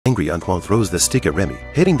Angry Antoine throws the stick at Remy,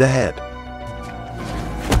 hitting the head.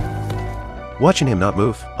 Watching him not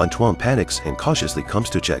move, Antoine panics and cautiously comes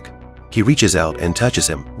to check. He reaches out and touches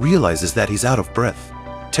him, realizes that he's out of breath.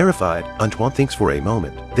 Terrified, Antoine thinks for a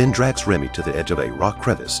moment, then drags Remy to the edge of a rock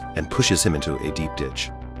crevice and pushes him into a deep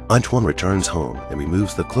ditch. Antoine returns home and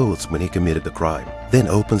removes the clothes when he committed the crime, then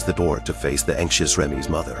opens the door to face the anxious Remy's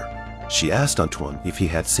mother. She asked Antoine if he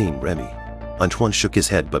had seen Remy. Antoine shook his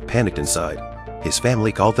head but panicked inside. His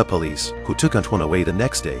family called the police, who took Antoine away the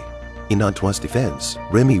next day. In Antoine's defense,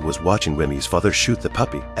 Remy was watching Remy's father shoot the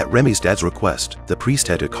puppy. At Remy's dad's request, the priest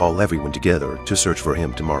had to call everyone together to search for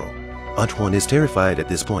him tomorrow. Antoine is terrified at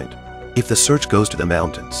this point. If the search goes to the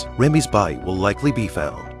mountains, Remy's body will likely be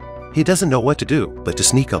found. He doesn't know what to do but to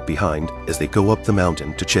sneak up behind as they go up the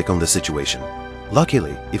mountain to check on the situation.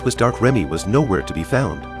 Luckily, it was dark. Remy was nowhere to be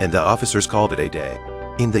found, and the officers called it a day.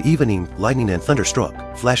 In the evening, lightning and thunder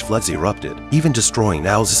struck, flash floods erupted, even destroying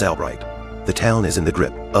houses outright. The town is in the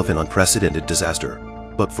grip of an unprecedented disaster.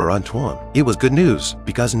 But for Antoine, it was good news,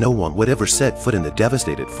 because no one would ever set foot in the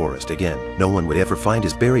devastated forest again. No one would ever find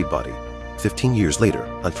his buried body. 15 years later,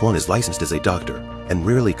 Antoine is licensed as a doctor and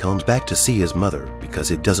rarely comes back to see his mother because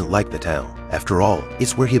he doesn't like the town. After all,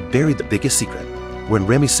 it's where he buried the biggest secret. When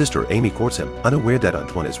Remy's sister Amy courts him, unaware that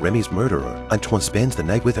Antoine is Remy's murderer, Antoine spends the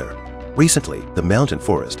night with her. Recently, the mountain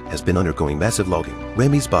forest has been undergoing massive logging.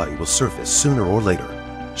 Remy's body will surface sooner or later.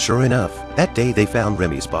 Sure enough, that day they found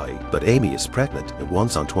Remy's body, but Amy is pregnant and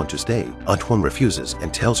wants Antoine to stay. Antoine refuses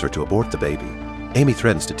and tells her to abort the baby. Amy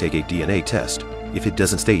threatens to take a DNA test. If it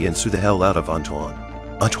doesn't stay in, sue the hell out of Antoine.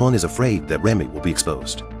 Antoine is afraid that Remy will be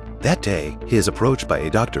exposed. That day, he is approached by a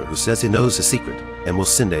doctor who says he knows his secret and will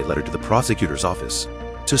send a letter to the prosecutor's office.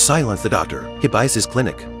 To silence the doctor, he buys his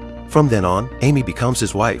clinic. From then on, Amy becomes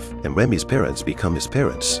his wife, and Remy's parents become his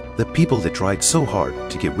parents. The people that tried so hard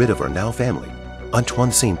to get rid of are now family. Antoine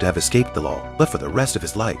seemed to have escaped the law, but for the rest of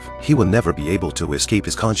his life, he will never be able to escape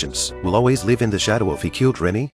his conscience. Will always live in the shadow of he killed Remy.